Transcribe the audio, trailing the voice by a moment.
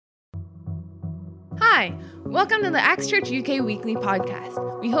Hi, welcome to the Acts Church UK Weekly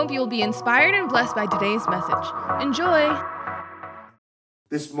Podcast. We hope you'll be inspired and blessed by today's message. Enjoy!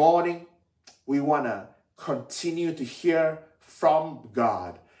 This morning, we want to continue to hear from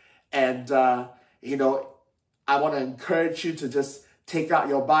God. And, I want to encourage you to just take out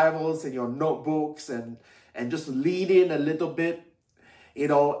your Bibles and your notebooks and just lead in a little bit.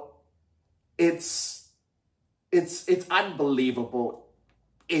 It's unbelievable.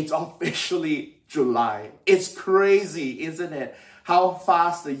 It's officially July. It's crazy, isn't it? How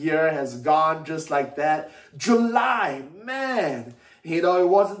fast the year has gone just like that. July, man. It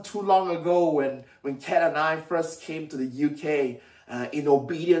wasn't too long ago when Kat and I first came to the UK in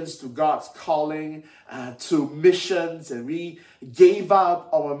obedience to God's calling to missions, and we gave up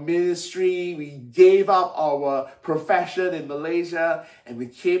our ministry, we gave up our profession in Malaysia, and we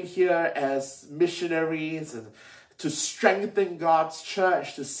came here as missionaries and to strengthen God's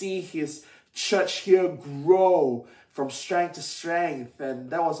church, to see His church here grow from strength to strength. And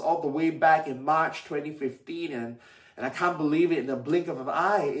that was all the way back in March 2015, and I can't believe it, in the blink of an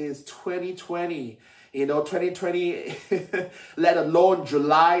eye is 2020. 2020, let alone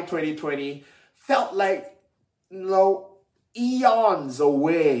July 2020, felt like, eons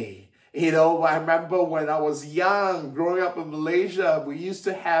away. I remember when I was young, growing up in Malaysia, we used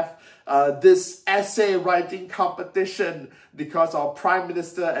to have this essay writing competition because our Prime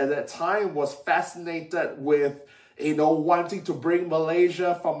Minister at that time was fascinated with wanting to bring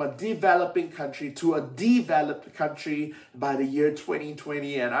Malaysia from a developing country to a developed country by the year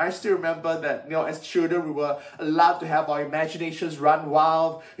 2020. And I still remember that, as children, we were allowed to have our imaginations run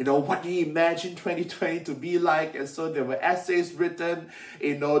wild. What do you imagine 2020 to be like? And so there were essays written,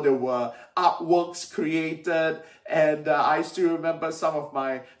 there were artworks created. And I still remember some of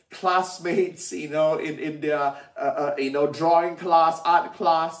my classmates, in their, drawing class, art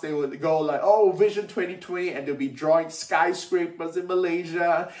class, they would go like, Vision 2020, and they'll be drawing skyscrapers in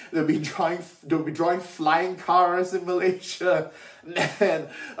Malaysia. They'll be drawing flying cars in Malaysia. And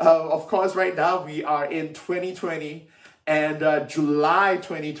of course, right now we are in 2020 and July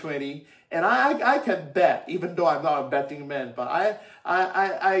 2020. And I can bet, even though I'm not a betting man, but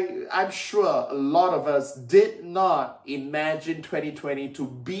I'm sure a lot of us did not imagine 2020 to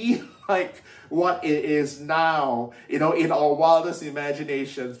be like what it is now, in our wildest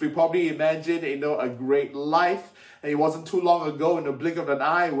imaginations. We probably imagined, a great life. And it wasn't too long ago, in the blink of an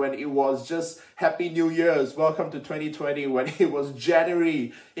eye, when it was just Happy New Year's, welcome to 2020, when it was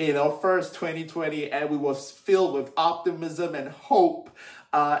January, 1st, 2020, and we was filled with optimism and hope.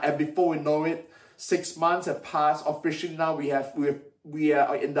 And before we know it, 6 months have passed. Officially now we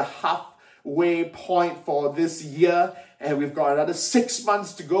are in the halfway point for this year, and we've got another 6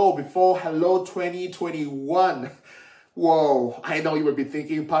 months to go before hello 2021. Whoa, I know you would be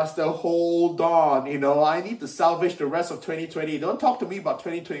thinking, Pastor, hold on, I need to salvage the rest of 2020. Don't talk to me about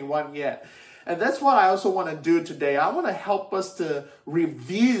 2021 yet. And that's what I also want to do today. I want to help us to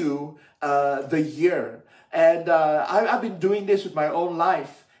review the year. And I've been doing this with my own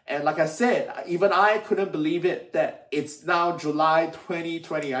life. And like I said, even I couldn't believe it that it's now July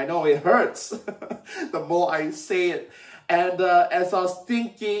 2020. I know it hurts the more I say it. And as I was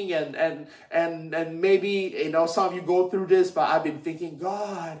thinking, and maybe, some of you go through this, but I've been thinking,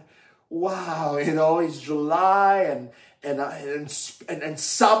 God, wow, it's July and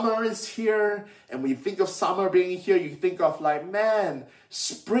summer is here. And when you think of summer being here, you think of like, man,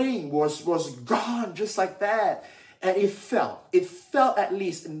 spring was gone just like that. And it felt at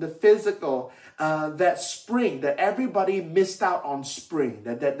least in the physical, that spring, that everybody missed out on spring,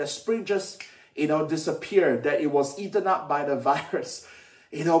 that the spring just, disappeared, that it was eaten up by the virus,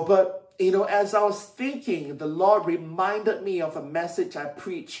 but, as I was thinking, the Lord reminded me of a message I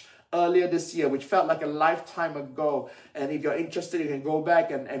preached earlier this year, which felt like a lifetime ago. And if you're interested, you can go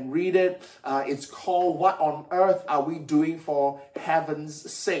back and read it. It's called What on Earth Are We Doing for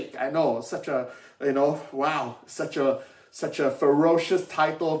Heaven's Sake? I know, such a ferocious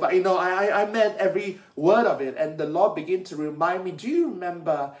title, but I meant every word of it. And the Lord began to remind me, do you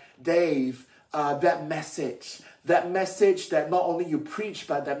remember, Dave, that message that not only you preached,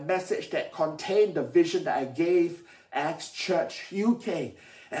 but that message that contained the vision that I gave Acts Church UK?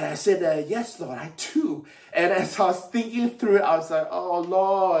 And I said, yes, Lord, I do. And as I was thinking through it, I was like, oh,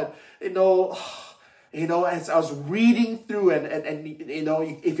 Lord, as I was reading through and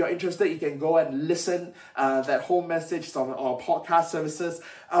if you're interested, you can go and listen. That whole message on our podcast services.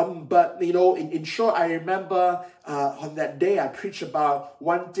 But, in short, I remember on that day I preached about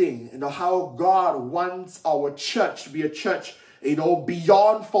one thing, how God wants our church to be a church,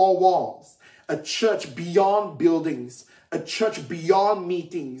 beyond four walls, a church beyond buildings, a church beyond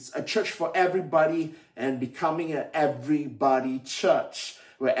meetings, a church for everybody, and becoming an everybody church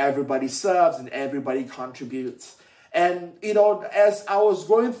where everybody serves and everybody contributes. And, as I was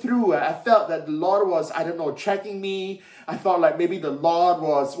going through, I felt that the Lord was, checking me. I felt like maybe the Lord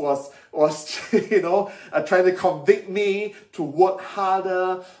was trying to convict me to work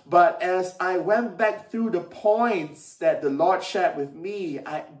harder. But as I went back through the points that the Lord shared with me,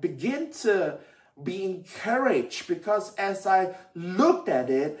 I began to be encouraged, because as I looked at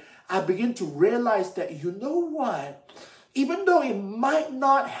it, I began to realize that, you know what? Even though it might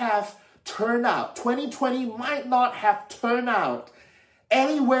not have turned out, 2020 might not have turned out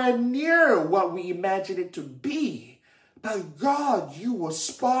anywhere near what we imagined it to be, but God, you were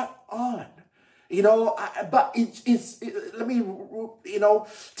spot on. Let me,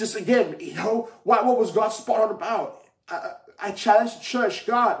 just again, what was God spot on about? I challenge the church,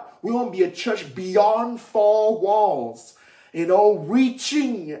 God, we want to be a church beyond four walls,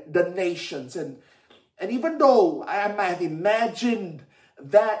 reaching the nations. And even though I might have imagined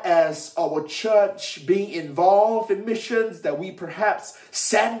that as our church being involved in missions, that we perhaps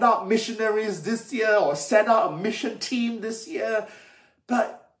send out missionaries this year or send out a mission team this year,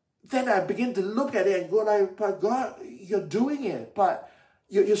 but then I begin to look at it and go like, but God, you're doing it, but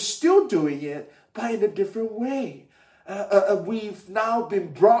you're still doing it, but in a different way. We've now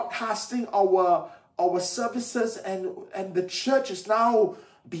been broadcasting our services, and the church is now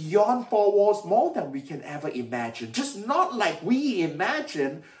beyond four walls more than we can ever imagine. Just not like we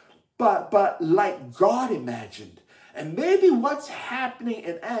imagine, but like God imagined. And maybe what's happening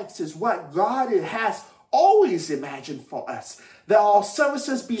in Acts is what God has always imagined for us. That our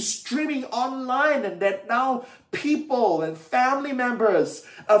services be streaming online, and that now people and family members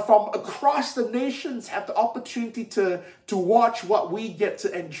from across the nations have the opportunity to watch what we get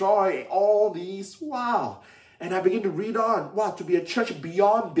to enjoy all these. Wow. And I begin to read on, to be a church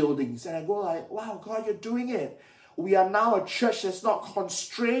beyond buildings. And I go like, wow, God, you're doing it. We are now a church that's not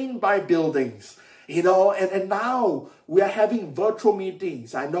constrained by buildings. And now we are having virtual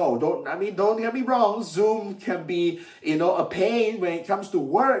meetings. I know, don't get me wrong. Zoom can be, a pain when it comes to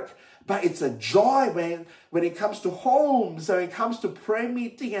work, but it's a joy when it comes to homes, when it comes to prayer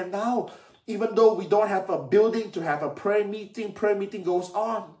meeting. And now, even though we don't have a building to have a prayer meeting goes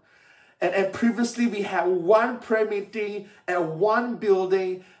on. And previously we had one prayer meeting at one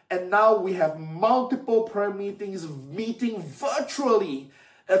building, and now we have multiple prayer meetings meeting virtually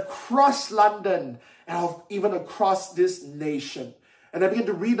across London and even across this nation. And I begin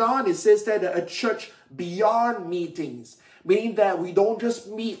to read on. It says that a church beyond meetings, meaning that we don't just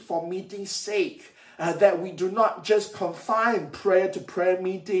meet for meeting's sake, that we do not just confine prayer to prayer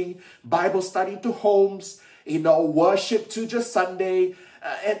meeting, Bible study to homes, worship to just Sunday.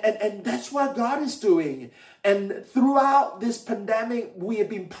 And that's what God is doing. And throughout this pandemic, we have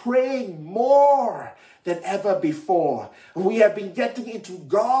been praying more than ever before. We have been getting into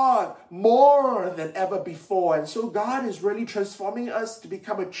God more than ever before. And so God is really transforming us to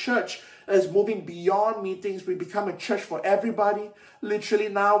become a church that is moving beyond meetings. We become a church for everybody. Literally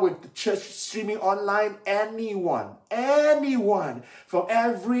now with the church streaming online, anyone from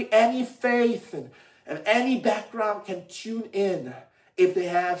any faith and any background can tune in if they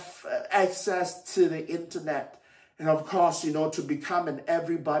have access to the internet. And of course, to become an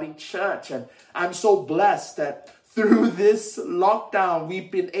everybody church. And I'm so blessed that through this lockdown,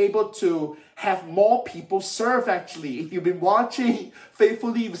 we've been able to have more people serve actually. If you've been watching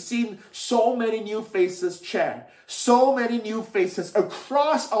faithfully, you've seen so many new faces share. So many new faces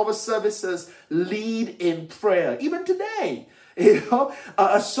across our services lead in prayer. Even today.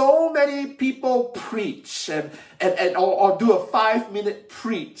 So many people preach or do a 5-minute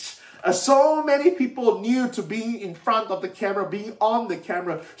preach. So many people new to being in front of the camera, being on the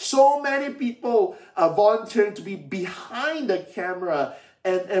camera. So many people volunteering to be behind the camera.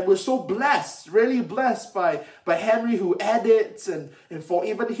 And we're so blessed, really blessed by Henry who edits and for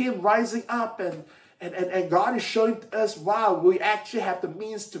even him rising up and God is showing us, wow, we actually have the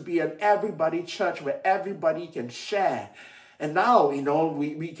means to be an everybody church where everybody can share. And now,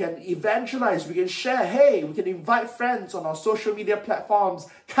 we can evangelize, we can share, hey, we can invite friends on our social media platforms,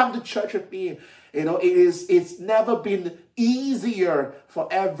 come to church with me. It's never been easier for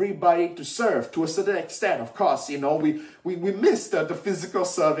everybody to serve to a certain extent. Of course, we miss the physical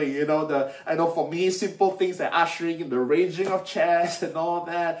serving, I know for me, simple things like ushering and the arranging of chairs and all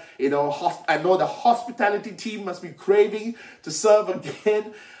that. I know the hospitality team must be craving to serve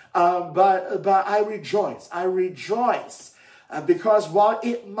again. But I rejoice. Because while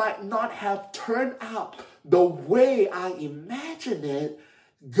it might not have turned out the way I imagined it,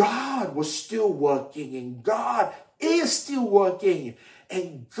 God was still working and God is still working.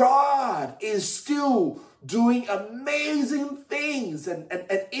 And God is still doing amazing things and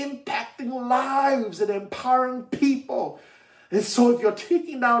impacting lives and empowering people. And so if you're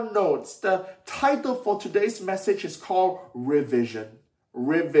taking down notes, the title for today's message is called Revision.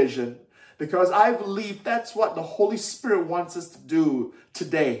 Revision. Because I believe that's what the Holy Spirit wants us to do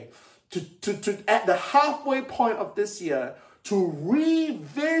today. To at the halfway point of this year, to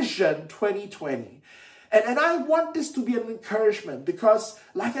revision 2020. And I want this to be an encouragement because,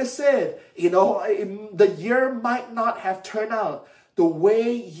 like I said, the year might not have turned out the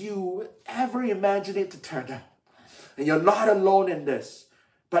way you ever imagined it to turn out. And you're not alone in this.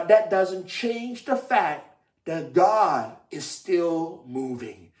 But that doesn't change the fact that God is still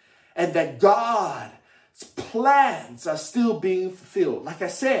moving. And that God's plans are still being fulfilled. Like I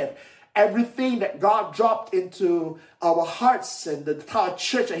said, everything that God dropped into our hearts and the entire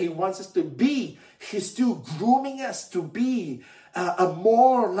church that He wants us to be, He's still grooming us to be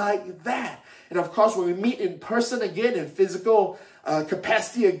more like that. And of course, when we meet in person again, in physical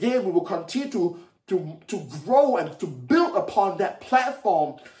capacity again, we will continue to grow and to build upon that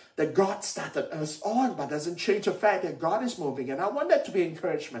platform that God started us on, but doesn't change the fact that God is moving. And I want that to be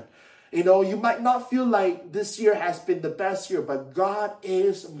encouragement. You might not feel like this year has been the best year, but God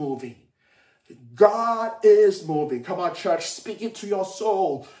is moving. God is moving. Come on, church, speak it to your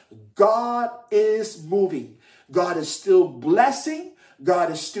soul. God is moving. God is still blessing.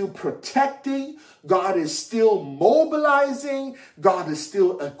 God is still protecting. God is still mobilizing. God is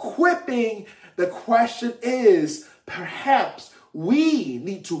still equipping. The question is, perhaps we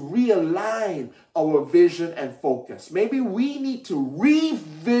need to realign our vision and focus. Maybe we need to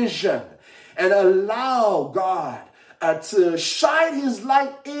revision and allow God to shine His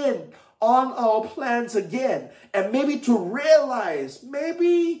light in on our plans again, and maybe to realize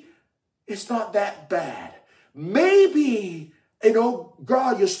maybe it's not that bad. Maybe,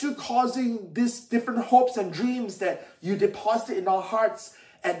 God, you're still causing these different hopes and dreams that you deposited in our hearts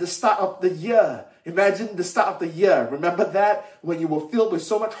at the start of the year. Imagine the start of the year. Remember that? When you were filled with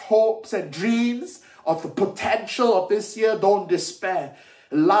so much hopes and dreams of the potential of this year, don't despair.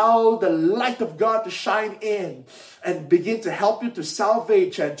 Allow the light of God to shine in and begin to help you to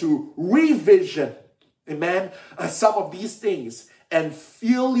salvage and to revision, amen, some of these things and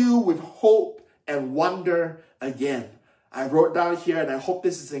fill you with hope and wonder again. I wrote down here, and I hope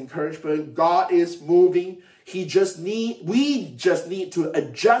this is encouragement. God is moving. We just need to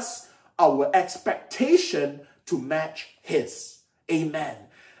adjust our expectation to match His. Amen.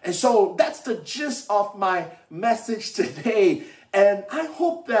 And so that's the gist of my message today. And I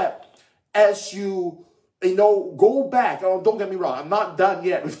hope that as you go back, don't get me wrong, I'm not done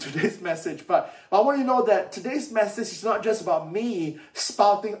yet with today's message, but I want you to know that today's message is not just about me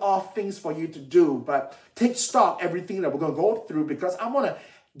spouting off things for you to do, but take stock everything that we're going to go through, because I want to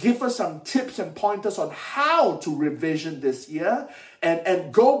give us some tips and pointers on how to revision this year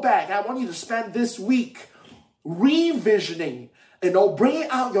and go back. I want you to spend this week revisioning, bringing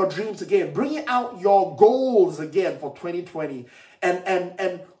out your dreams again, bringing out your goals again for 2020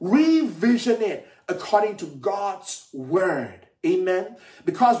 and revision it according to God's word. Amen.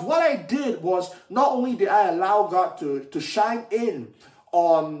 Because what I did was, not only did I allow God to shine in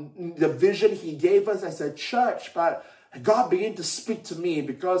on the vision He gave us as a church, but God began to speak to me,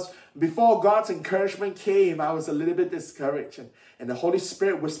 because before God's encouragement came, I was a little bit discouraged. And the Holy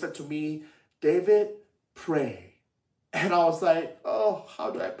Spirit whispered to me, David, pray. And I was like, oh, how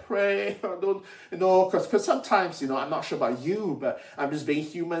do I pray? I don't, because sometimes, I'm not sure about you, but I'm just being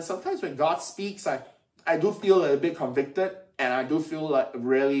human. Sometimes when God speaks, I do feel a little bit convicted. And I do feel like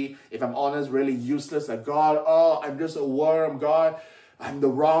really, if I'm honest, really useless. Like, God, I'm just a worm. God, I'm the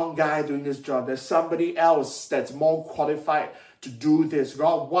wrong guy doing this job. There's somebody else that's more qualified to do this.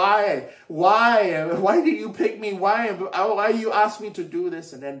 God, why? Why did you pick me? Why you ask me to do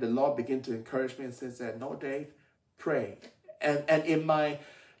this? And then the Lord began to encourage me and says that, no, Dave, pray. And in my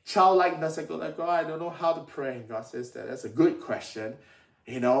childlikeness, I go like, God, I don't know how to pray. And God says that's a good question.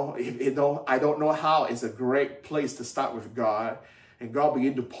 I don't know how. It's a great place to start with God. And God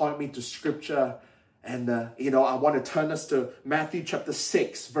began to point me to scripture. And, I want to turn us to Matthew chapter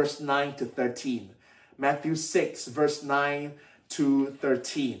 6, verse 9 to 13. Matthew 6, verse 9 to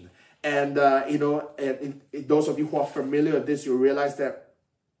 13. And, those of you who are familiar with this, you'll realize that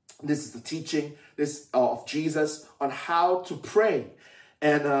this is the teaching of Jesus on how to pray.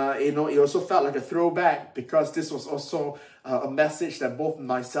 And, it also felt like a throwback because this was also a message that both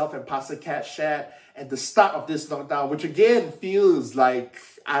myself and Pastor Kat shared at the start of this lockdown, which again feels like,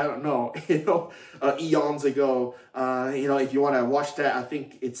 I don't know, eons ago. If you want to watch that, I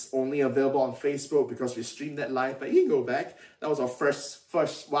think it's only available on Facebook because we streamed that live, but you can go back. That was our first,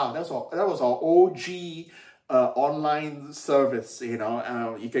 wow, that was our OG online service, you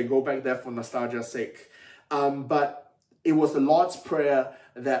can go back there for nostalgia's sake. But it was the Lord's Prayer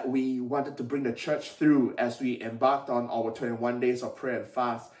that we wanted to bring the church through as we embarked on our 21 days of prayer and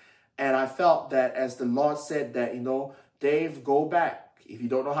fast. And I felt that as the Lord said that, Dave, go back. If you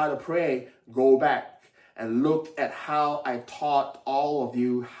don't know how to pray, go back and look at how I taught all of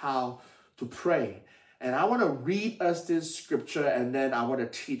you how to pray. And I want to read us this scripture and then I want to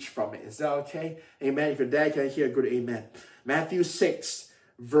teach from it. Is that okay? Amen. If you're there, can I hear a good amen? Matthew 6,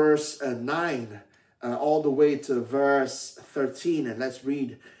 verse 9. All the way to verse 13. And let's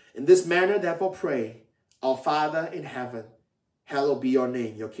read. In this manner, therefore, pray, Our Father in heaven, hallowed be your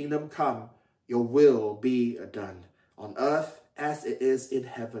name. Your kingdom come, your will be done on earth as it is in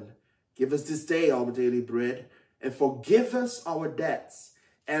heaven. Give us this day our daily bread and forgive us our debts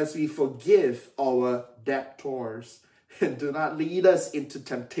as we forgive our debtors. And do not lead us into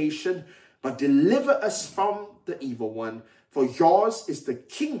temptation, but deliver us from the evil one. For yours is the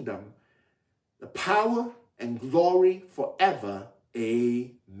kingdom, the power and glory forever.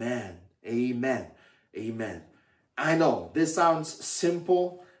 Amen. Amen. Amen. I know this sounds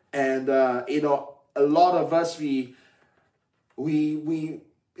simple, and a lot of us we read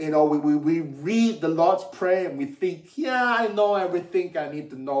the Lord's Prayer and we think, yeah, I know everything I need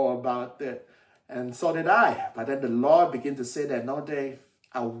to know about it, and so did I. But then the Lord began to say that, no, Dave,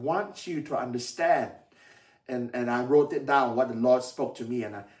 I want you to understand. And I wrote it down, what the Lord spoke to me,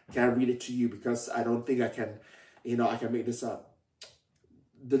 and I can't read it to you because I don't think I can make this up.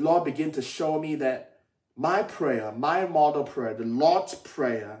 The Lord began to show me that my prayer, my model prayer, the Lord's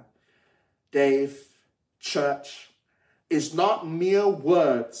Prayer, Dave, church, is not mere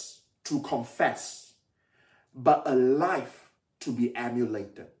words to confess, but a life to be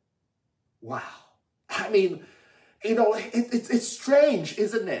emulated. Wow. I mean, it's strange,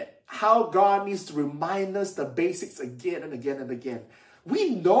 isn't it? How God needs to remind us the basics again and again and again. We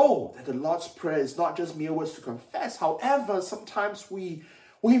know that the Lord's Prayer is not just mere words to confess. However, sometimes we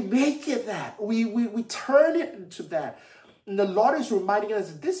make it that. We turn it into that. And the Lord is reminding us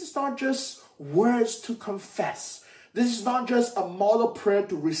that this is not just words to confess. This is not just a model prayer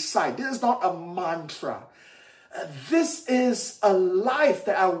to recite. This is not a mantra. This is a life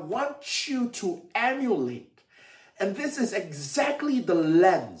that I want you to emulate. And this is exactly the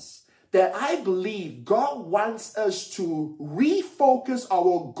lens that I believe God wants us to refocus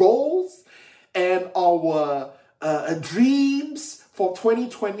our goals and our dreams for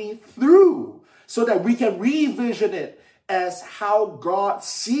 2020 through, so that we can revision it as how God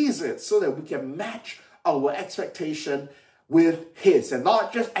sees it, so that we can match our expectation with His. And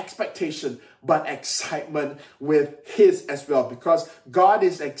not just expectation, but excitement with His as well, because God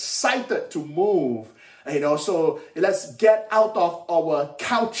is excited to move. So let's get out of our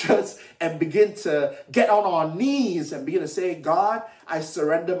couches and begin to get on our knees and begin to say, God, I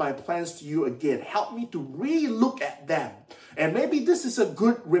surrender my plans to you again. Help me to re-look at them. And maybe this is a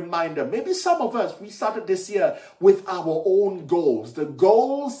good reminder. Maybe some of us, we started this year with our own goals, the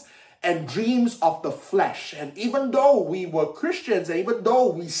goals and dreams of the flesh. And even though we were Christians, and even though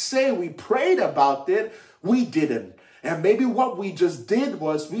we say we prayed about it, we didn't. And maybe what we just did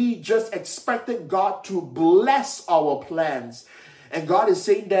was we just expected God to bless our plans. And God is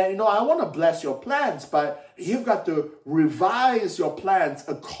saying that, I want to bless your plans, but you've got to revise your plans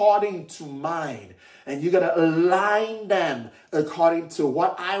according to mine. And you got to align them according to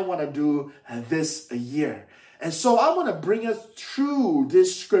what I want to do this year. And so I want to bring us through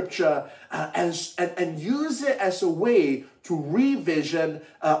this scripture and use it as a way to revision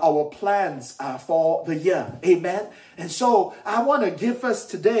our plans for the year. Amen. And so I want to give us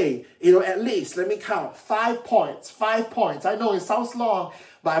today, at least, let me count, 5 points. 5 points. I know it sounds long,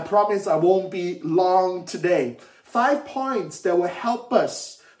 but I promise I won't be long today. 5 points that will help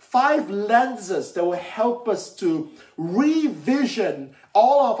us, 5 lenses that will help us to revision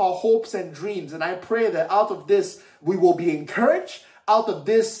all of our hopes and dreams. And I pray that out of this, we will be encouraged. Out of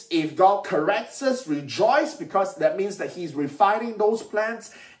this, if God corrects us, rejoice, because that means that He's refining those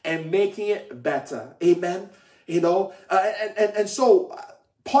plans and making it better. Amen. And so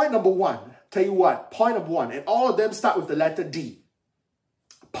point number one, tell you what, point number one, and all of them start with the letter D.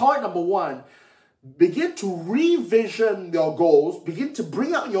 Point number one, begin to revision your goals. Begin to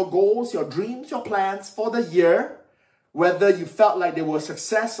bring out your goals, your dreams, your plans for the year Whether you felt like they were a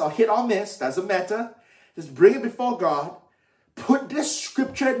success or hit or miss, doesn't matter. Just bring it before God. Put this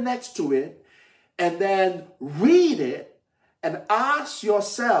scripture next to it. And then read it and ask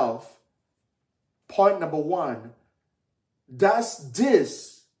yourself, point number one, does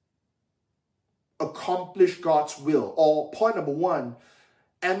this accomplish God's will? Or point number one,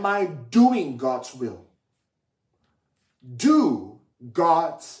 am I doing God's will? Do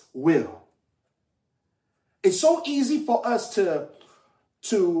God's will. It's so easy for us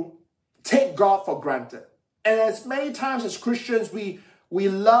to take God for granted. And as many times as Christians, we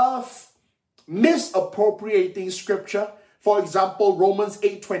love misappropriating scripture. For example, Romans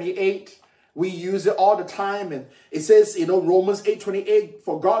 8:28, we use it all the time. And it says, Romans 8:28,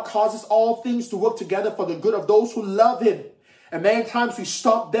 for God causes all things to work together for the good of those who love him. And many times we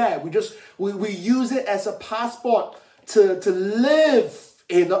stop there. We use it as a passport to live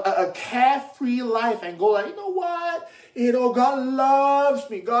in a carefree life and go like, you know what? God loves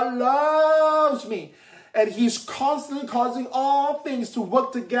me. God loves me. And he's constantly causing all things to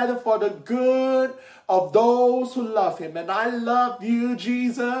work together for the good of those who love him. And I love you,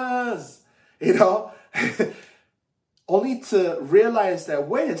 Jesus. Only to realize that,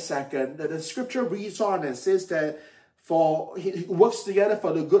 wait a second, that the scripture reads on and says that for he works together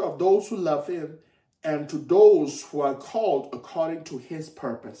for the good of those who love him and to those who are called according to his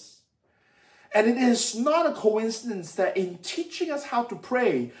purpose. And it is not a coincidence that in teaching us how to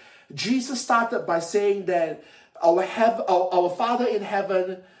pray, Jesus started by saying that our Father in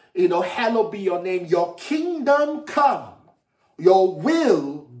heaven, hallowed be your name, your kingdom come, your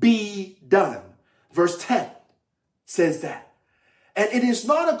will be done. Verse 10 says that. And it is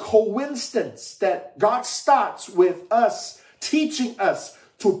not a coincidence that God starts with us, teaching us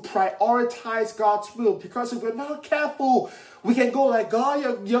to prioritize God's will. Because if we're not careful, we can go like,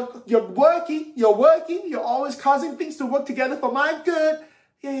 God, you're working, you're always causing things to work together for my good.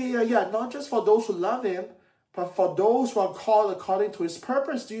 Yeah. Not just for those who love him, but for those who are called according to his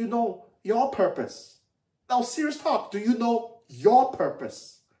purpose. Do you know your purpose? Now, serious talk. Do you know your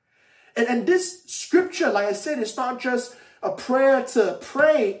purpose? And this scripture, like I said, is not just a prayer to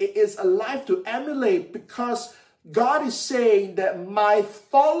pray. It is a life to emulate, because God is saying that my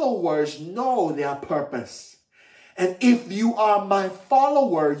followers know their purpose. And if you are my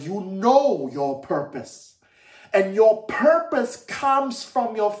follower, you know your purpose. And your purpose comes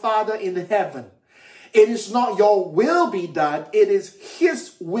from your Father in heaven. It is not your will be done. It is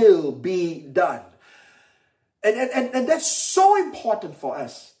his will be done. And that's so important for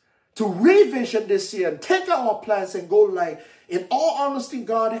us to revision this year and take out our plans and go like, in all honesty,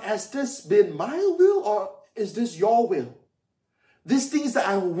 God, has this been my will or is this your will? These things that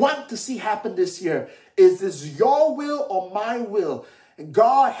I want to see happen this year, is this your will or my will? And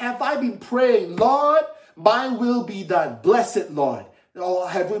God, have I been praying, Lord, my will be done. Bless it, Lord. Or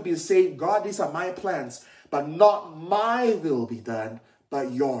have we been saying, God, these are my plans, but not my will be done,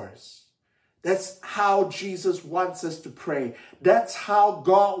 but yours. That's how Jesus wants us to pray. That's how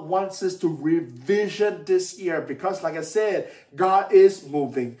God wants us to revision this year. Because like I said, God is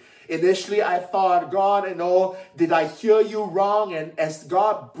moving. Initially, I thought, God, did I hear you wrong? And as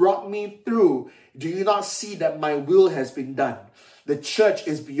God brought me through, do you not see that my will has been done? The church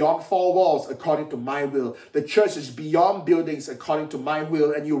is beyond four walls according to my will. The church is beyond buildings according to my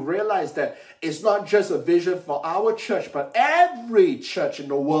will. And you realize that it's not just a vision for our church, but every church in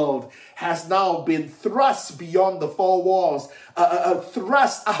the world has now been thrust beyond the four walls,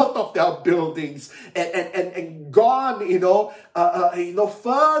 thrust out of their buildings and gone,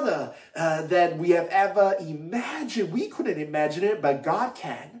 further than we have ever imagined. We couldn't imagine it, but God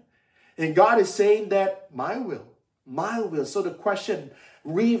can. And God is saying that my will. So the question,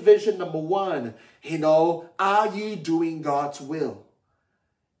 revision number one, are you doing God's will?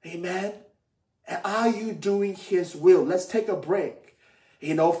 Amen. Are you doing his will? Let's take a break,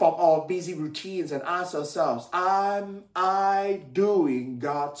 from our busy routines and ask ourselves, am I doing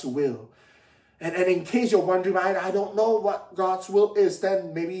God's will? And in case you're wondering, I don't know what God's will is,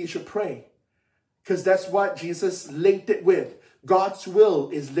 then maybe you should pray. Because that's what Jesus linked it with. God's will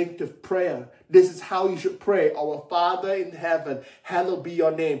is linked to prayer. This is how you should pray. Our Father in heaven, hallowed be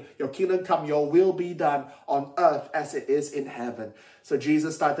your name. Your kingdom come, your will be done on earth as it is in heaven. So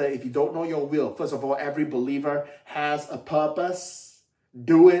Jesus started, if you don't know your will, first of all, every believer has a purpose.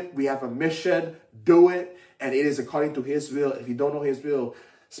 Do it. We have a mission. Do it. And it is according to his will. If you don't know his will,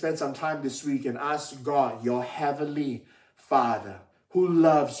 spend some time this week and ask God, your heavenly Father, who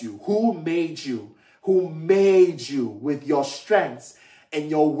loves you, who made you with your strengths and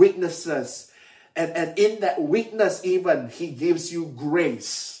your weaknesses. And in that weakness even, he gives you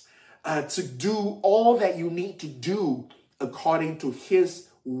grace. to do all that you need to do according to His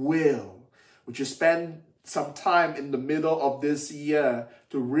will. Would you spend some time in the middle of this year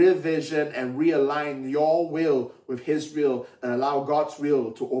to revision and realign your will with His will and allow God's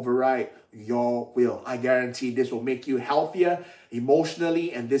will to override your will? I guarantee this will make you healthier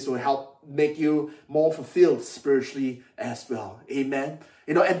emotionally, and this will help make you more fulfilled spiritually as well. Amen.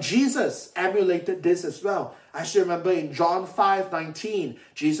 And Jesus emulated this as well. I still remember in John 5:19,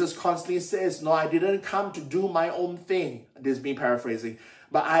 Jesus constantly says, no, I didn't come to do my own thing. This is me paraphrasing.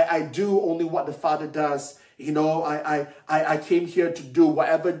 But I do only what the Father does. I came here to do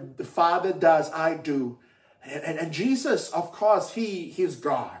whatever the Father does, I do. And Jesus, of course, he's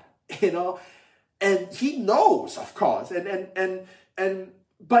God, and He knows, of course.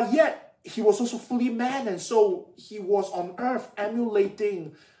 But yet, He was also fully man, and so He was on earth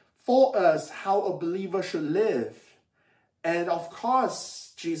emulating for us how a believer should live. And of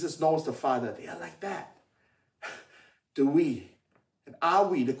course, Jesus knows the Father. They are like that. Do we? And are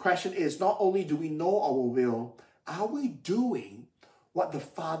we? The question is, not only do we know our will, are we doing what the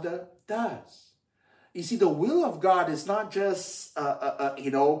Father does? You see, the will of God is not just,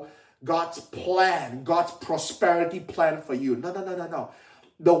 God's plan, God's prosperity plan for you. No.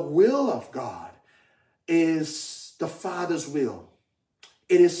 The will of God is the Father's will.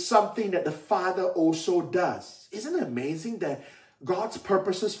 It is something that the Father also does. Isn't it amazing that God's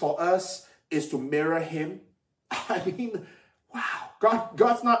purposes for us is to mirror Him? I mean, wow.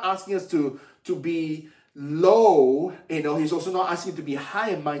 God's not asking us to be low. He's also not asking to be high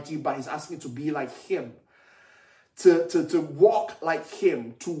and mighty, but He's asking to be like Him. To walk like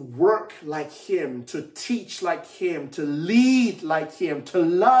Him, to work like Him, to teach like Him, to lead like Him, to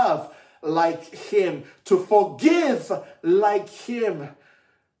love like Him, to forgive like Him.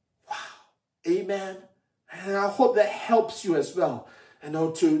 Wow. Amen. And I hope that helps you as well.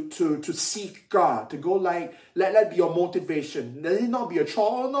 To seek God, to go like, let be your motivation. Let it not be a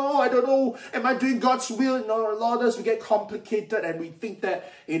chore. Oh no, I don't know. Am I doing God's will? No, a lot of us, we get complicated and we think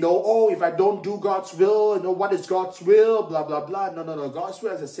that, if I don't do God's will, what is God's will? Blah, blah, blah. No. God's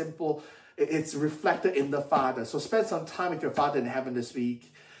will is a simple, it's reflected in the Father. So spend some time with your Father in heaven this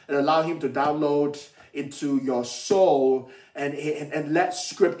week and allow Him to download into your soul and let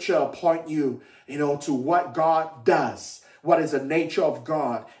Scripture point you, to what God does. What is the nature of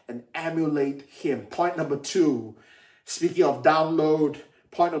God, and emulate Him. Point number 2, speaking of download,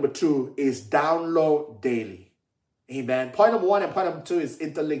 point number 2 is download daily. Amen. Point number 1 and point number 2 is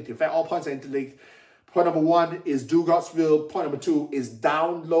interlinked. In fact, all points are interlinked. Point number 1 is do God's will. Point number 2 is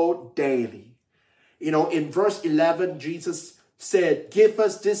download daily. In verse 11, Jesus said, give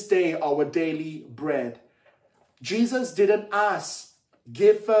us this day our daily bread. Jesus didn't ask,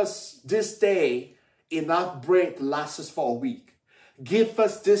 give us this day enough bread to last us for a week. Give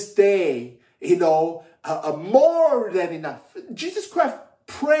us this day, more than enough. Jesus Christ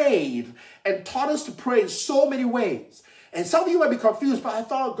prayed and taught us to pray in so many ways. And some of you might be confused, but I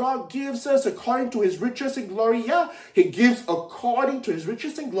thought God gives us according to His riches and glory. Yeah, He gives according to His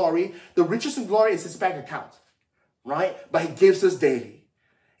riches and glory. The riches and glory is His bank account, right? But He gives us daily.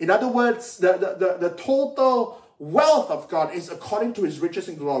 In other words, the total wealth of God is according to His riches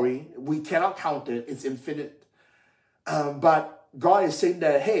and glory. We cannot count it. It's infinite. But God is saying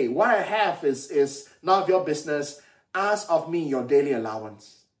that, hey, what I have is none of your business. Ask of me your daily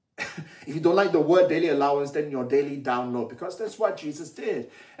allowance. If you don't like the word daily allowance, then your daily download, because that's what Jesus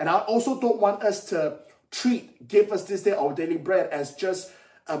did. And I also don't want us to give us this day our daily bread as just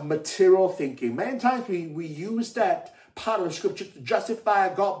a material thinking. Many times we use that part of the Scripture to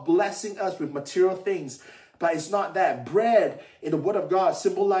justify God blessing us with material things. But it's not that. Bread in the Word of God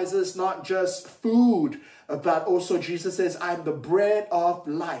symbolizes not just food, but also Jesus says, I'm the bread of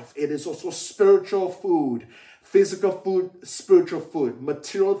life. It is also spiritual food, physical food, spiritual food,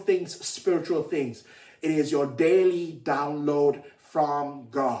 material things, spiritual things. It is your daily download from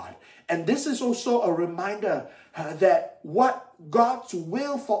God. And this is also a reminder that what God's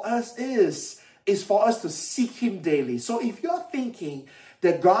will for us is for us to seek Him daily. So if you're thinking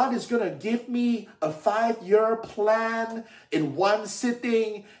that God is going to give me a 5-year plan in one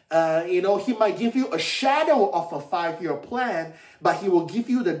sitting. He might give you a shadow of a 5-year plan, but He will give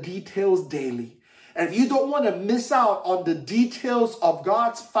you the details daily. And if you don't want to miss out on the details of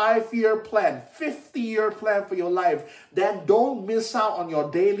God's 5-year plan, 50-year plan for your life, then don't miss out on your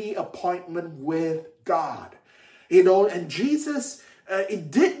daily appointment with God. And Jesus, He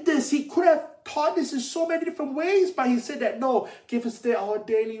did this. He could have taught this in so many different ways, but He said that, no, give us today our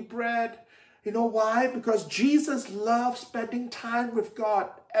daily bread. You know why? Because Jesus loves spending time with God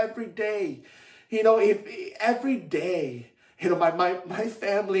every day. If every day, My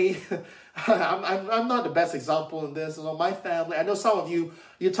family, I'm not the best example in this. My family, I know some of you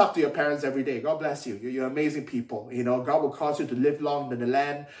talk to your parents every day. God bless you. You're amazing people. God will cause you to live long in the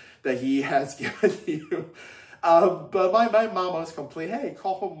land that He has given you. But my mom always complained, hey,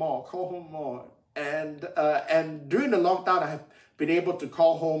 call home more. And during the lockdown, I have been able to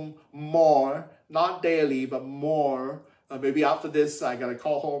call home more, not daily, but more. Maybe after this, I gotta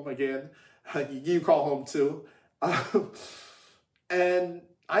call home again. You call home too. And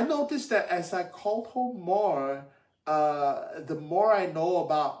I noticed that as I called home more, the more I know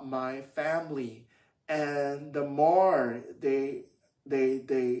about my family, and the more they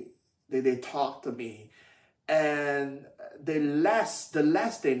talk to me, and the less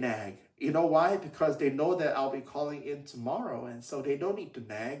they nag. You know why? Because they know that I'll be calling in tomorrow, and so they don't need to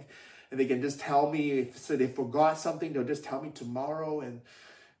nag, and they can just tell me if they forgot something. They'll just tell me tomorrow, and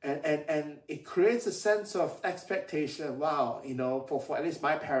it creates a sense of expectation. Wow, for at least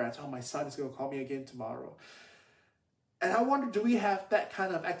my parents, oh, my son is going to call me again tomorrow. And I wonder, do we have that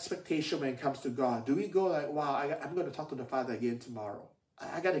kind of expectation when it comes to God? Do we go like, wow, I'm going to talk to the Father again tomorrow.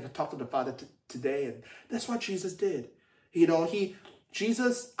 I got to talk to the Father today. And that's what Jesus did.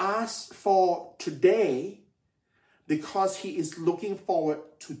 Jesus asked for today because He is looking forward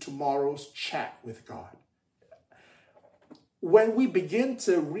to tomorrow's chat with God. When we begin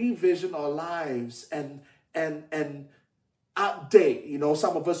to revision our lives and update,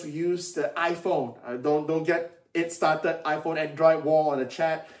 some of us, we use the iPhone. Don't get it started, iPhone, Android war on the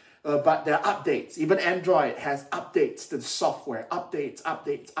chat. But there are updates. Even Android has updates to the software. Updates.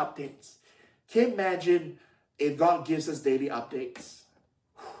 Can you imagine if God gives us daily updates?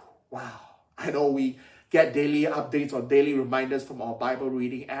 Wow. I know we get daily updates or daily reminders from our Bible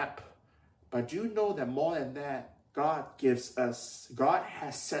reading app. But do you know that more than that, God has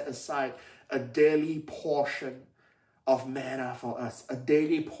set aside a daily portion of manna for us, a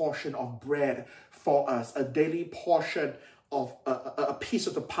daily portion of bread for us, a daily portion of a piece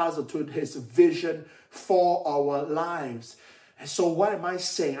of the puzzle to His vision for our lives. And so what am I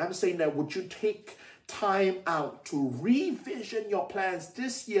saying? I'm saying that would you take time out to revision your plans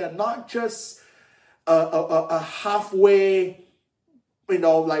this year, not just a halfway,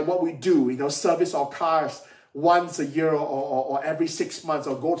 like what we do, service our cars once a year or every 6 months,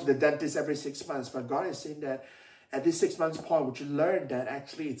 or go to the dentist every 6 months. But God is saying that at this 6 months point, would you learn that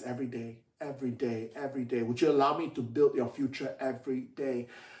actually it's every day? Every day. Would you allow me to build your future every day?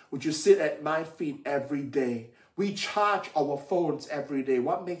 Would you sit at my feet every day? We charge our phones every day.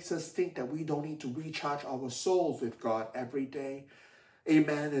 What makes us think that we don't need to recharge our souls with God every day?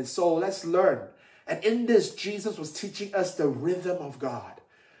 Amen. And so let's learn. And in this, Jesus was teaching us the rhythm of God.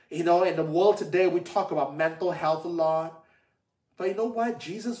 In the world today, we talk about mental health a lot. But you know what?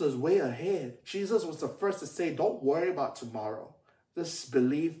 Jesus was way ahead. Jesus was the first to say, don't worry about tomorrow. Just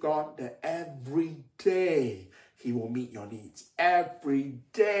believe God that every day He will meet your needs. Every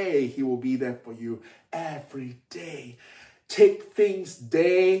day He will be there for you. Every day. Take things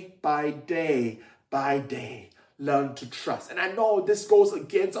day by day by day. Learn to trust. And I know this goes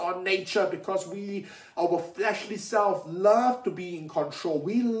against our nature because our fleshly self, love to be in control.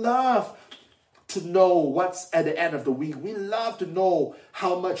 We love to know what's at the end of the week. We love to know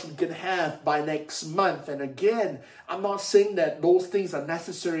how much we can have by next month. And again, I'm not saying that those things are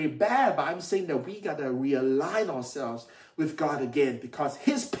necessarily bad, but I'm saying that we got to realign ourselves with God again, because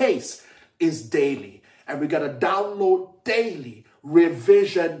His pace is daily. And we got to download daily,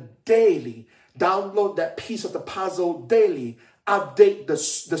 revision daily, download that piece of the puzzle daily, update the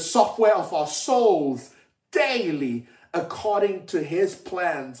software of our souls daily, according to His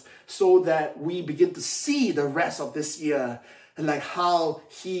plans, so that we begin to see the rest of this year and like how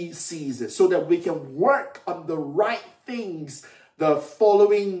He sees it, so that we can work on the right things the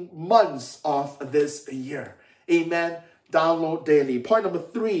following months of this year. Amen. Download daily. Point number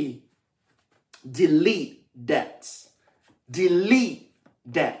 3, delete debts. Delete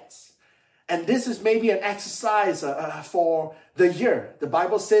debts. And this is maybe an exercise for the year. The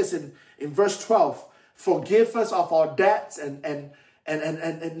Bible says in verse 12, forgive us of our debts and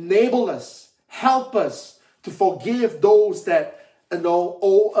enable us, help us to forgive those that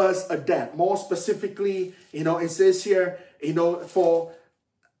owe us a debt. More specifically, it says here,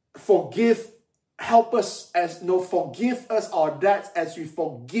 help us forgive us our debts as we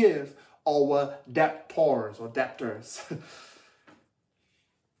forgive our debtors or debtors.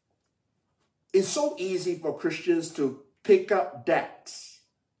 It's so easy for Christians to pick up debts.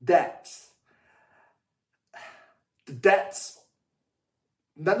 Debts,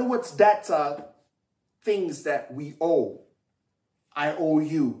 in other words, debts are things that we owe,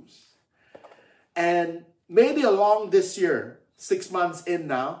 IOUs. And maybe along this year, 6 months in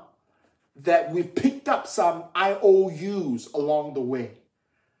now, that we've picked up some IOUs along the way.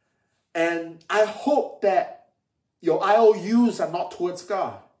 And I hope that your IOUs are not towards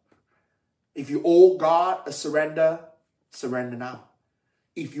God. If you owe God a surrender, surrender now.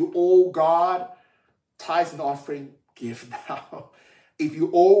 If you owe God tithes and offering, give now. If you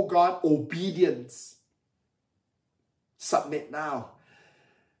owe God obedience, submit now.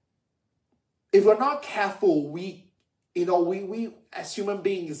 If we're not careful, we as human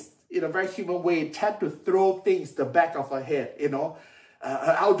beings, in a very human way, tend to throw things the back of our head,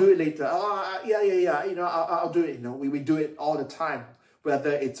 I'll do it later. I'll do it. We do it all the time.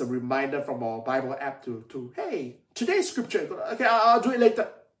 Whether it's a reminder from our Bible app to hey, today's scripture, okay, I'll do it later.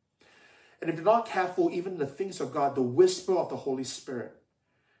 And if you're not careful, even the things of God, the whisper of the Holy Spirit,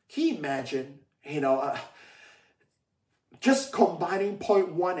 can you imagine, just combining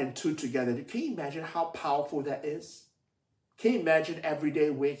point 1 and 2 together? Can you imagine how powerful that is? Can you imagine every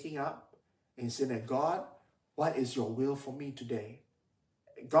day waking up and saying, God, what is your will for me today?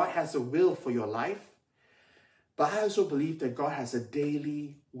 God has a will for your life, but I also believe that God has a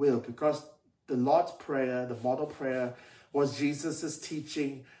daily will, because the Lord's Prayer, the model prayer, was Jesus'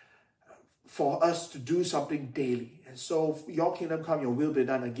 teaching for us to do something daily. And so your kingdom come, your will be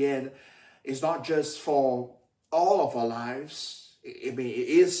done again. It's not just for all of our lives. It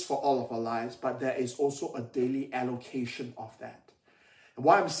is for all of our lives, but there is also a daily allocation of that. And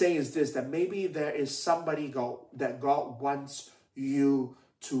what I'm saying is this, that maybe there is somebody that God wants you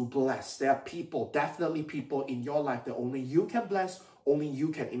to bless. There are people, definitely people in your life that only you can bless, only you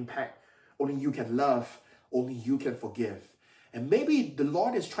can impact, only you can love, only you can forgive. And maybe the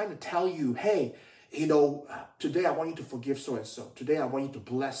Lord is trying to tell you, hey, today I want you to forgive so-and-so. Today I want you to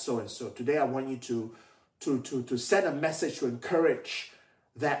bless so-and-so. Today I want you to send a message to encourage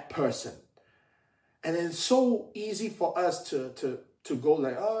that person. And it's so easy for us to go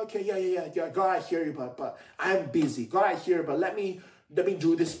like, oh, okay, yeah, God, I hear you, but I'm busy. God, I hear you, but let me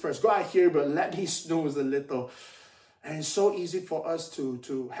do this first. God, I hear you, but let me snooze a little. And it's so easy for us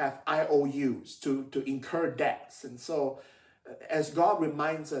to have IOUs, to incur debts. And so as God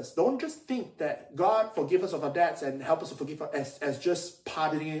reminds us, don't just think that God forgive us of our debts and help us to forgive us as just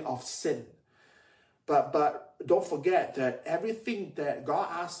pardoning of sin. But don't forget that everything that God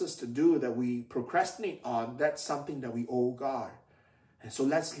asks us to do that we procrastinate on, that's something that we owe God. And so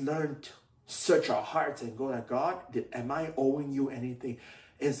let's learn to search our hearts and go like, God, am I owing you anything?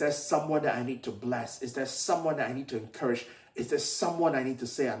 Is there someone that I need to bless? Is there someone that I need to encourage? Is there someone I need to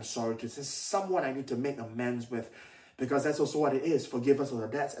say I'm sorry to? Is there someone I need to make amends with? Because that's also what it is. Forgive us of our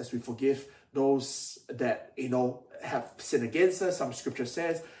debts as we forgive those that, have sinned against us. Some scripture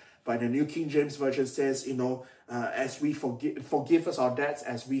says, but the New King James Version says, as we forgive us our debts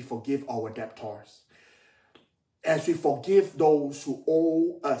as we forgive our debtors. As we forgive those who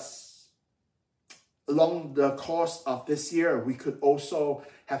owe us. Along the course of this year, we could also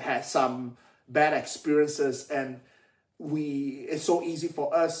have had some bad experiences, and it's so easy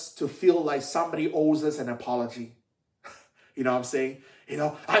for us to feel like somebody owes us an apology. You know what I'm saying?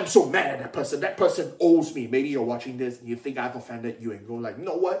 I'm so mad at that person. That person owes me. Maybe you're watching this and you think I've offended you and go like, you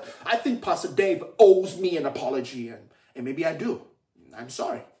know what? I think Pastor Dave owes me an apology. And maybe I do. I'm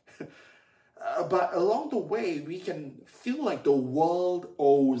sorry. But along the way, we can feel like the world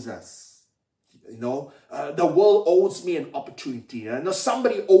owes us. The world owes me an opportunity.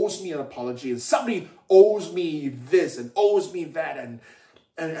 Somebody owes me an apology. And somebody owes me this and owes me that.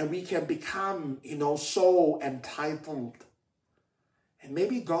 And we can become, so entitled. And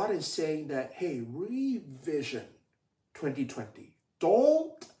maybe God is saying that, hey, revision 2020.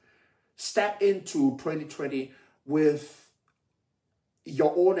 Don't step into 2020 with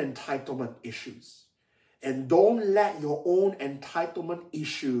your own entitlement issues. And don't let your own entitlement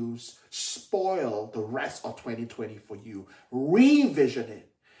issues spoil the rest of 2020 for you. Revision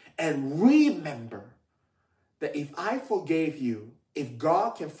it and remember that if I forgave you, if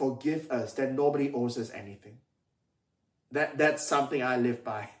God can forgive us, then nobody owes us anything. That's something I live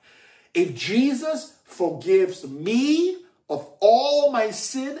by. If Jesus forgives me of all my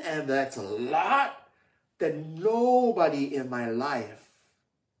sin, and that's a lot, then nobody in my life,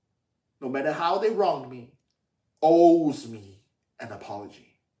 no matter how they wronged me, owes me an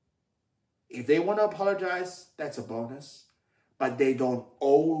apology. If they want to apologize, that's a bonus. But they don't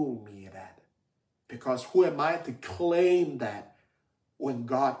owe me that. Because who am I to claim that when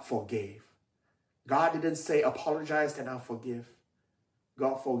God forgave? God didn't say, apologize and I'll forgive.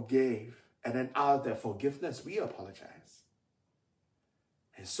 God forgave. And then out of that forgiveness, we apologize.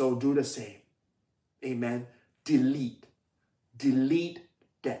 And so do the same. Amen. Delete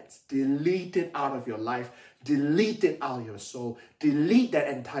debts. Delete it out of your life. Delete it out of your soul. Delete that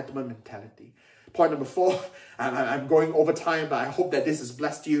entitlement mentality. Point number 4, I'm going over time, but I hope that this has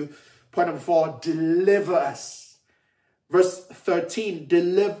blessed you. Point number 4, deliver us. Verse 13,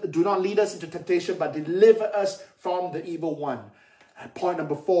 do not lead us into temptation, but deliver us from the evil one. And point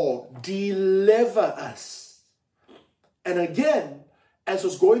number 4, deliver us. And again, as I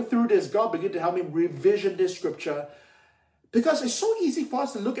was going through this, God began to help me revision this scripture, because it's so easy for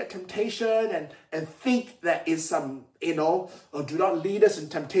us to look at temptation and think that it's some, do not lead us in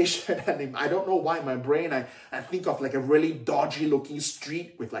temptation. And I don't know why in my brain, I think of like a really dodgy looking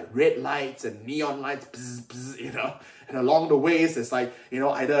street with like red lights and neon lights, bzz, bzz, and along the ways, it's like,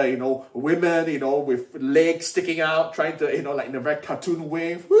 either, women, with legs sticking out, trying to, like in a very cartoon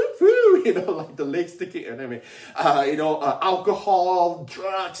way, like the legs sticking, anyway, alcohol,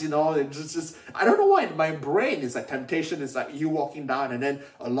 drugs, it's just, I don't know why in my brain it's like temptation is like you walking down, and then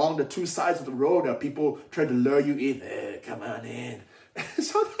along the two sides of the road, there are people trying to lure you in, come on in.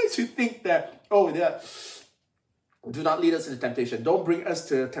 Sometimes you think that, do not lead us into temptation. Don't bring us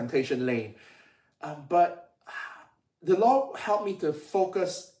to temptation lane. But the Lord helped me to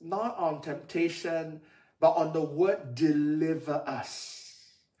focus not on temptation, but on the word deliver us.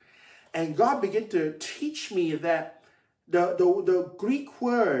 And God began to teach me that the Greek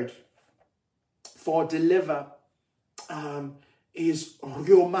word for deliver is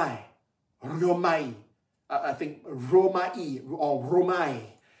romai. I think romai or romai.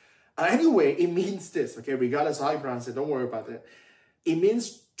 Anyway, it means this, okay, regardless of how you pronounce it, don't worry about it. It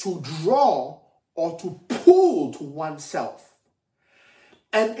means to draw or to pull to oneself.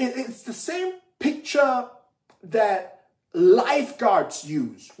 And it's the same picture that lifeguards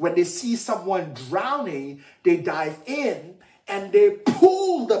use. When they see someone drowning, they dive in and they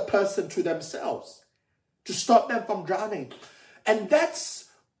pull the person to themselves to stop them from drowning. And that's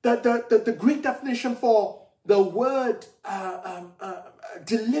the Greek definition for the word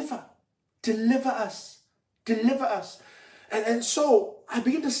deliver. Deliver us. Deliver us. And so I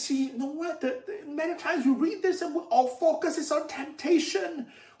begin to see, many times we read this and our focus is on temptation.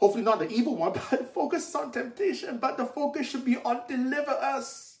 Hopefully not the evil one, but the focus is on temptation. But the focus should be on deliver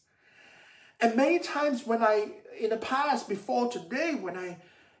us. And many times in the past, before today, when I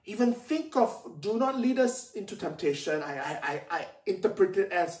even think of do not lead us into temptation, I interpret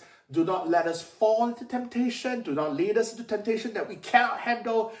it as do not let us fall into temptation. Do not lead us into temptation that we cannot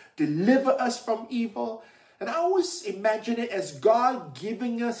handle. Deliver us from evil. And I always imagine it as God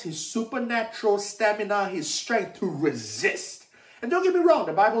giving us his supernatural stamina, his strength to resist. And don't get me wrong,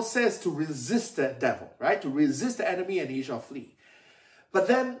 the Bible says to resist the devil, right? To resist the enemy and he shall flee. But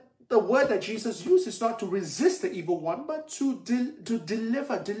then the word that Jesus used is not to resist the evil one, but to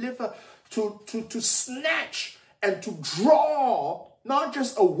deliver, to snatch and to draw, not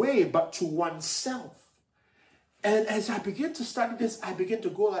just away, but to oneself. And as I begin to study this, I begin to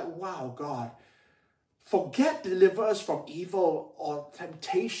go like, wow, God, forget deliver us from evil or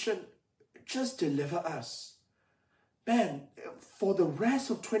temptation. Just deliver us. Man, for the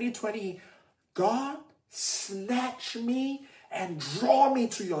rest of 2020, God, snatch me and draw me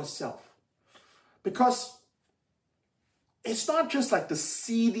to yourself. Because it's not just like the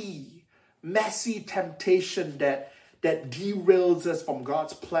seedy, messy temptation that derails us from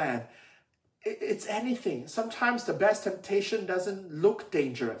God's plan. It's anything. Sometimes the best temptation doesn't look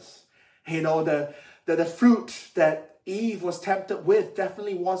dangerous. The fruit that Eve was tempted with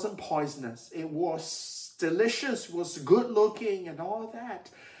definitely wasn't poisonous. It was delicious, was good looking and all that.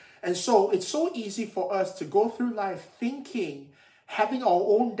 And so it's so easy for us to go through life thinking, having our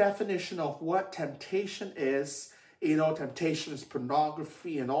own definition of what temptation is. Temptation is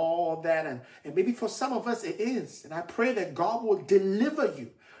pornography and all that. And maybe for some of us it is. And I pray that God will deliver you.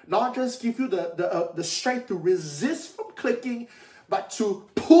 Not just give you the strength to resist from clicking, but to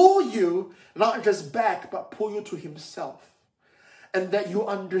pull you, not just back, but pull you to himself. And that you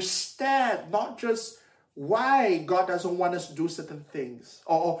understand not just why God doesn't want us to do certain things.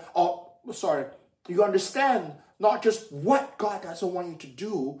 You understand not just what God doesn't want you to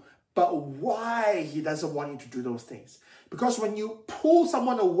do, but why he doesn't want you to do those things. Because when you pull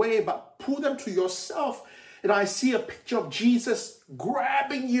someone away, but pull them to yourself, I see a picture of Jesus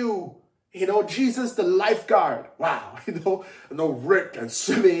grabbing you. Jesus the lifeguard. Wow. Rick and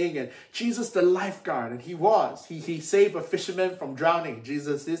swimming and Jesus the lifeguard. And he saved a fisherman from drowning.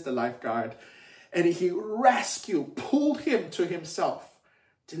 Jesus is the lifeguard. And he rescued, pulled him to himself.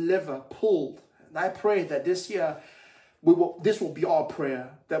 Deliver, pulled. And I pray that this year, this will be our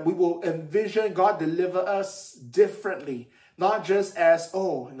prayer. That we will envision God deliver us differently. Not just as,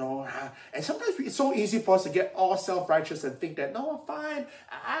 and sometimes it's so easy for us to get all self-righteous and think that, no, I'm fine.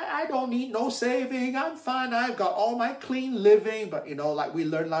 I don't need no saving. I'm fine. I've got all my clean living. But, like we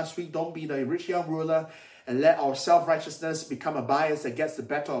learned last week, don't be the rich young ruler and let our self-righteousness become a bias that gets the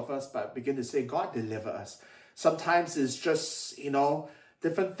better of us, but begin to say, God, deliver us. Sometimes it's just,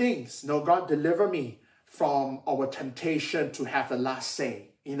 different things. God, deliver me from our temptation to have the last say.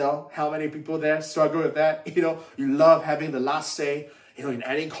 How many people there struggle with that? You love having the last say. In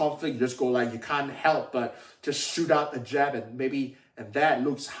any conflict, you just go like, you can't help but just shoot out a jab and that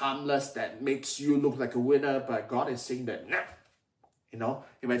looks harmless. That makes you look like a winner. But God is saying that, nah.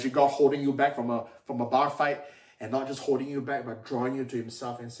 Imagine God holding you back from a bar fight, and not just holding you back, but drawing you to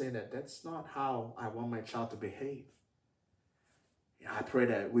himself and saying that that's not how I want my child to behave. I pray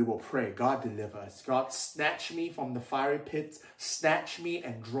that we will pray, God, deliver us. God, snatch me from the fiery pits. Snatch me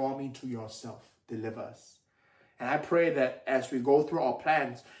and draw me to yourself. Deliver us. And I pray that as we go through our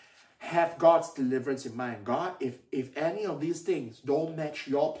plans, have God's deliverance in mind. God, if any of these things don't match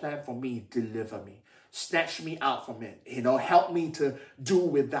your plan for me, deliver me. Snatch me out from it. Help me to do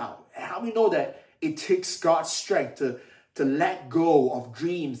without. Help me know that it takes God's strength to let go of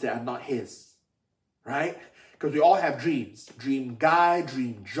dreams that are not his. Right? Because we all have dreams. Dream guy,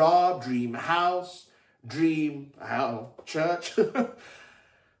 dream job, dream house, dream, church.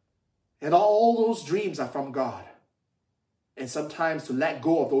 And all those dreams are from God. And sometimes to let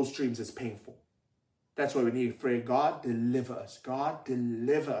go of those dreams is painful. That's why we need to pray, God, deliver us. God,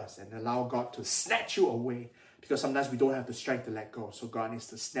 deliver us. And allow God to snatch you away. Because sometimes we don't have the strength to let go. So God needs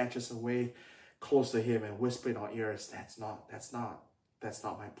to snatch us away, close to him, and whisper in our ears, that's not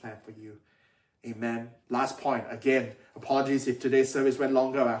my plan for you. Amen. Last point. Again, apologies if today's service went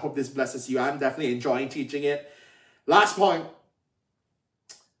longer. I hope this blesses you. I'm definitely enjoying teaching it. Last point.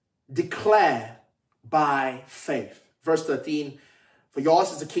 Declare by faith. Verse 13. For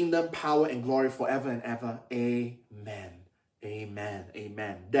yours is the kingdom, power, and glory forever and ever. Amen. Amen.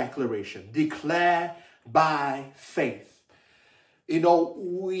 Amen. Declaration. Declare by faith.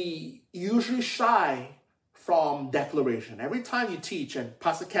 We usually shy from declaration. Every time you teach, and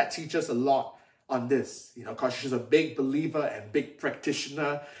Pastor Kat teaches a lot on this, because she's a big believer and big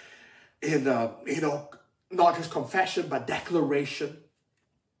practitioner in, not just confession, but declaration.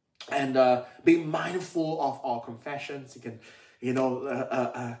 And being mindful of our confessions. You can,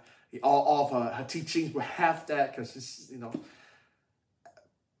 all of her teachings will have that, because it's,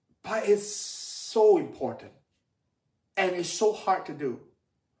 but it's so important. And it's so hard to do.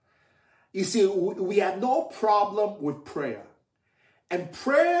 You see, we have no problem with prayer. And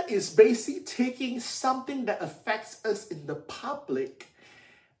prayer is basically taking something that affects us in the public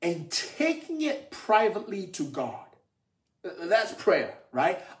and taking it privately to God. That's prayer,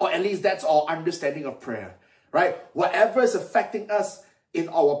 right? Or at least that's our understanding of prayer, right? Whatever is affecting us in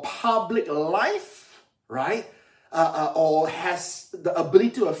our public life, right? Or has the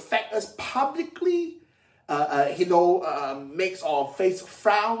ability to affect us publicly, makes our face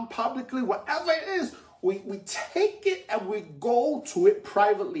frown publicly, whatever it is, we take it and we go to it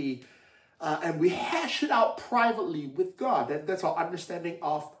privately, and we hash it out privately with God. That's our understanding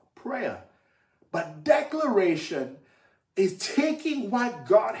of prayer. But declaration is taking what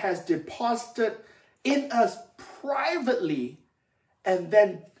God has deposited in us privately and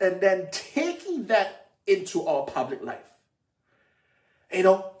then taking that into our public life.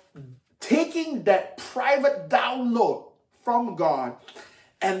 Taking that private download from God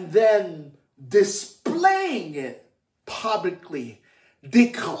and then displaying it publicly,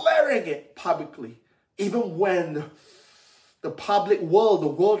 declaring it publicly, even when the public world, the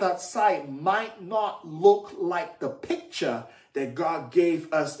world outside, might not look like the picture that God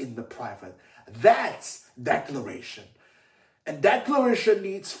gave us in the private. That's declaration. And declaration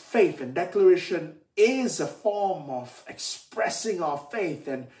needs faith, and declaration is a form of expressing our faith.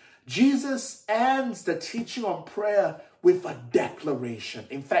 And Jesus ends the teaching on prayer with a declaration.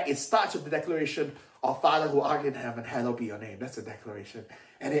 In fact, it starts with the declaration, Our Father who art in heaven, hallowed be your name. That's a declaration.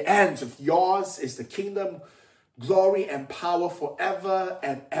 And it ends with, yours is the kingdom, glory, and power forever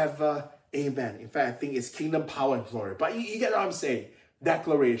and ever. Amen. In fact, I think it's kingdom, power, and glory. But you get what I'm saying?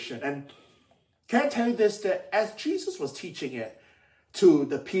 Declaration. And can I tell you this, that as Jesus was teaching it to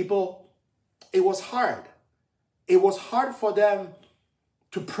the people, it was hard. It was hard for them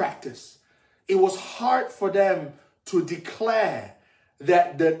to practice. It was hard for them to declare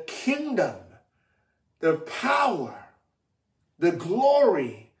that the kingdom, the power, the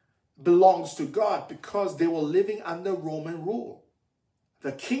glory belongs to God, because they were living under Roman rule.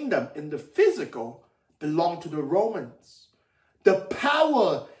 The kingdom in the physical belonged to the Romans. The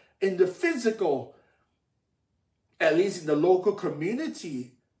power in the physical at least in the local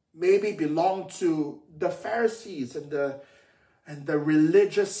community, maybe belonged to the Pharisees and the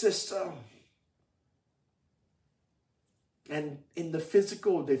religious system. And in the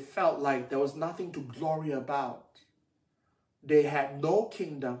physical, they felt like there was nothing to glory about. They had no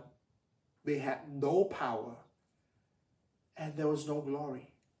kingdom. They had no power. And there was no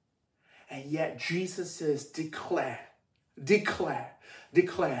glory. And yet Jesus says, declare, declare,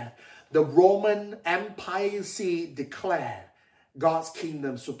 declare. The Roman Empire, you see, declare. God's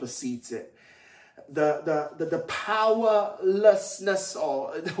kingdom supersedes it. The powerlessness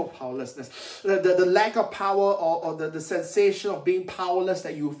or no powerlessness, the lack of power or the sensation of being powerless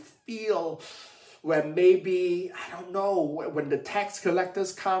that you feel when maybe, I don't know, when the tax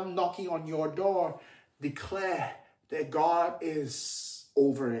collectors come knocking on your door, declare that God is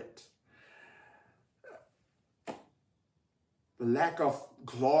over it. The lack of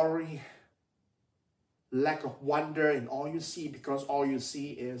glory, lack of wonder in all you see, because all you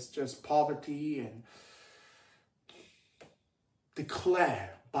see is just poverty, and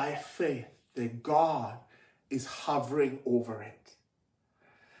declare by faith that God is hovering over it.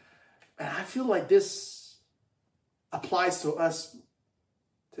 And I feel like this applies to us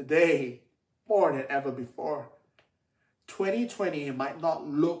today more than ever before. 2020 might not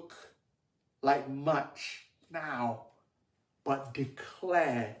look like much now, but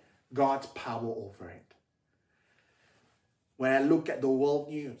declare God's power over it. When I look at the world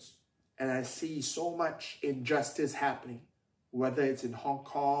news and I see so much injustice happening, whether it's in Hong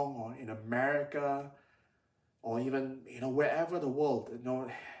Kong or in America or even, wherever the world,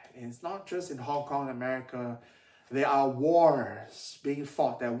 it's not just in Hong Kong, America. There are wars being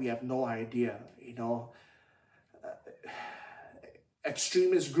fought that we have no idea,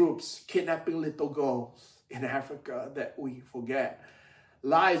 extremist groups kidnapping little girls in Africa that we forget.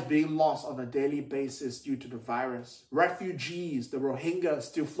 Lives being lost on a daily basis due to the virus. Refugees, the Rohingya,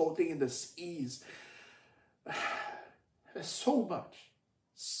 still floating in the seas. There's so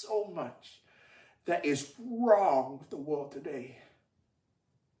much that is wrong with the world today.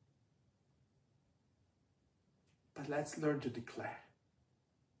 But let's learn to declare.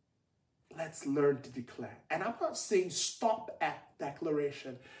 Let's learn to declare. And I'm not saying stop at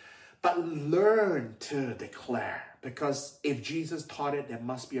declaration, but learn to declare. Because if Jesus taught it, there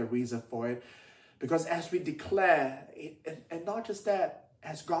must be a reason for it. Because as we declare, and not just that,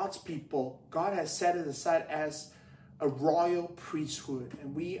 as God's people, God has set it aside as a royal priesthood.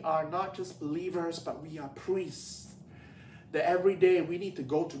 And we are not just believers, but we are priests. That every day we need to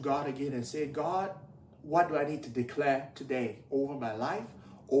go to God again and say, God, what do I need to declare today over my life,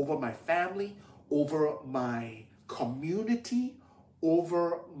 over my family, over my community,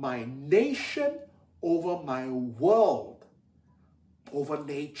 over my nation, over my world, over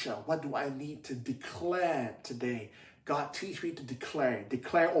nature? What do I need to declare today? God, teach me to declare.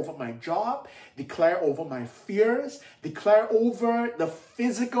 Declare over my job, declare over my fears, declare over the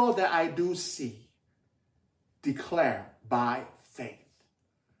physical that I do see. Declare by faith.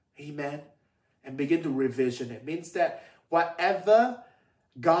 Amen. And begin to revision. It means that whatever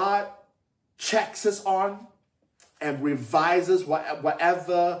God checks us on and revises,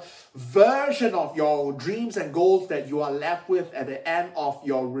 whatever version of your dreams and goals that you are left with at the end of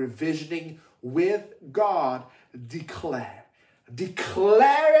your revisioning with God, declare.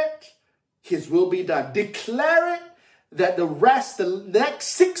 Declare it. His will be done. Declare it that the next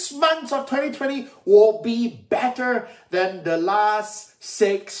 6 months of 2020 will be better than the last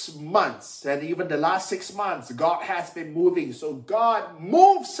 6 months. And even the last 6 months, God has been moving. So God,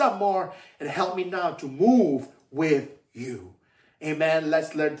 move some more and help me now to move with you. Amen.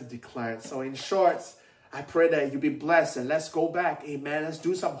 Let's learn to declare it. So in short, I pray that you be blessed, and let's go back. Amen. Let's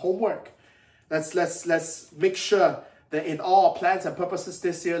do some homework. Let's make sure that in all our plans and purposes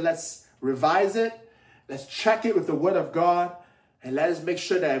this year, let's revise it. Let's check it with the Word of God, and let us make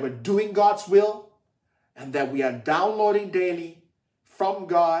sure that we're doing God's will, and that we are downloading daily from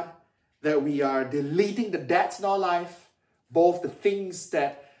God, that we are deleting the debts in our life, both the things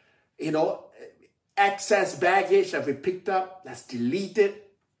that, excess baggage that we picked up, let's delete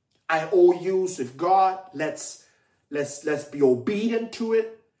it. IOUs with God, let's be obedient to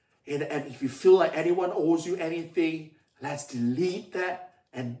it. And if you feel like anyone owes you anything, let's delete that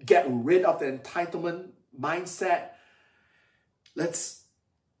and get rid of the entitlement mindset. Let's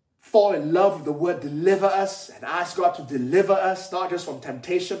fall in love with the word deliver us and ask God to deliver us, not just from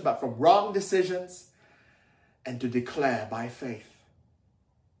temptation, but from wrong decisions, and to declare by faith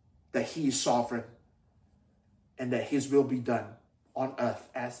that He is sovereign and that His will be done on earth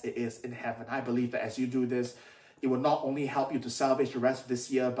as it is in heaven. I believe that as you do this, it will not only help you to salvage the rest of this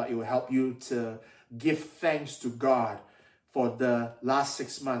year, but it will help you to give thanks to God for the last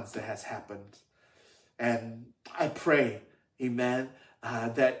 6 months that has happened. And I pray, amen,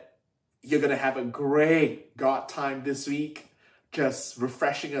 that you're going to have a great God time this week, just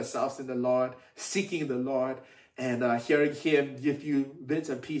refreshing yourselves in the Lord, seeking the Lord, and hearing Him give you bits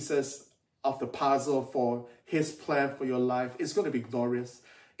and pieces of the puzzle for His plan for your life. It's going to be glorious.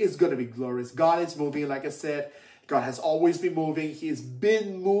 It's going to be glorious. God is moving, like I said. God has always been moving. He has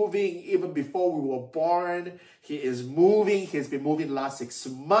been moving even before we were born. He is moving. He has been moving the last 6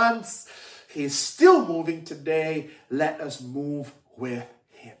 months. He is still moving today. Let us move with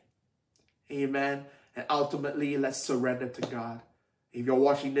Him. Amen. And ultimately, let's surrender to God. If you're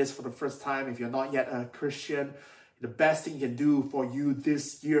watching this for the first time, if you're not yet a Christian, the best thing you can do for you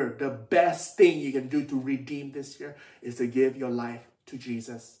this year, the best thing you can do to redeem this year is to give your life to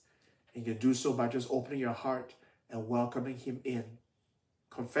Jesus. And you can do so by just opening your heart and welcoming Him in.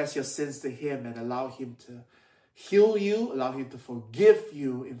 Confess your sins to Him and allow Him to heal you, allow Him to forgive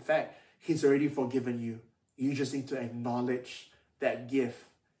you. In fact, He's already forgiven you. You just need to acknowledge that gift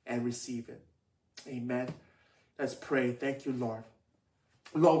and receive it. Amen. Let's pray. Thank you, Lord.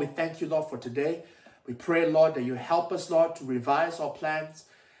 Lord, we thank you, Lord, for today. We pray, Lord, that you help us, Lord, to revise our plans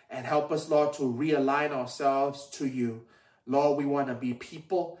and help us, Lord, to realign ourselves to you. Lord, we want to be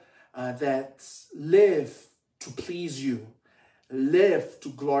people that live to please you, live to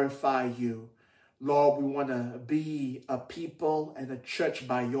glorify you. Lord, we want to be a people and a church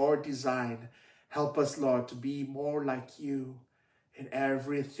by your design. Help us, Lord, to be more like you in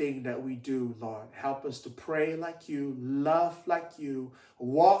everything that we do, Lord. Help us to pray like you, love like you,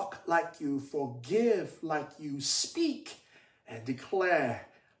 walk like you, forgive like you, speak and declare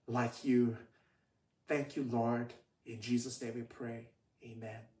like you. Thank you, Lord. In Jesus' name we pray.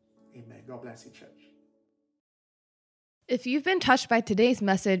 Amen. Amen. God bless you, church. If you've been touched by today's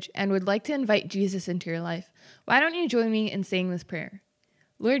message and would like to invite Jesus into your life, why don't you join me in saying this prayer?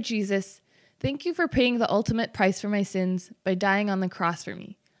 Lord Jesus, thank you for paying the ultimate price for my sins by dying on the cross for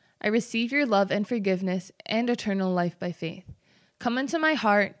me. I receive your love and forgiveness and eternal life by faith. Come into my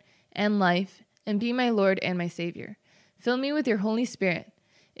heart and life and be my Lord and my Savior. Fill me with your Holy Spirit.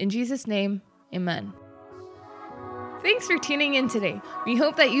 In Jesus' name, amen. Thanks for tuning in today. We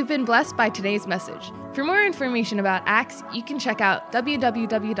hope that you've been blessed by today's message. For more information about Acts, you can check out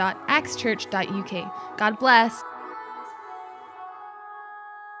www.actschurch.uk. God bless.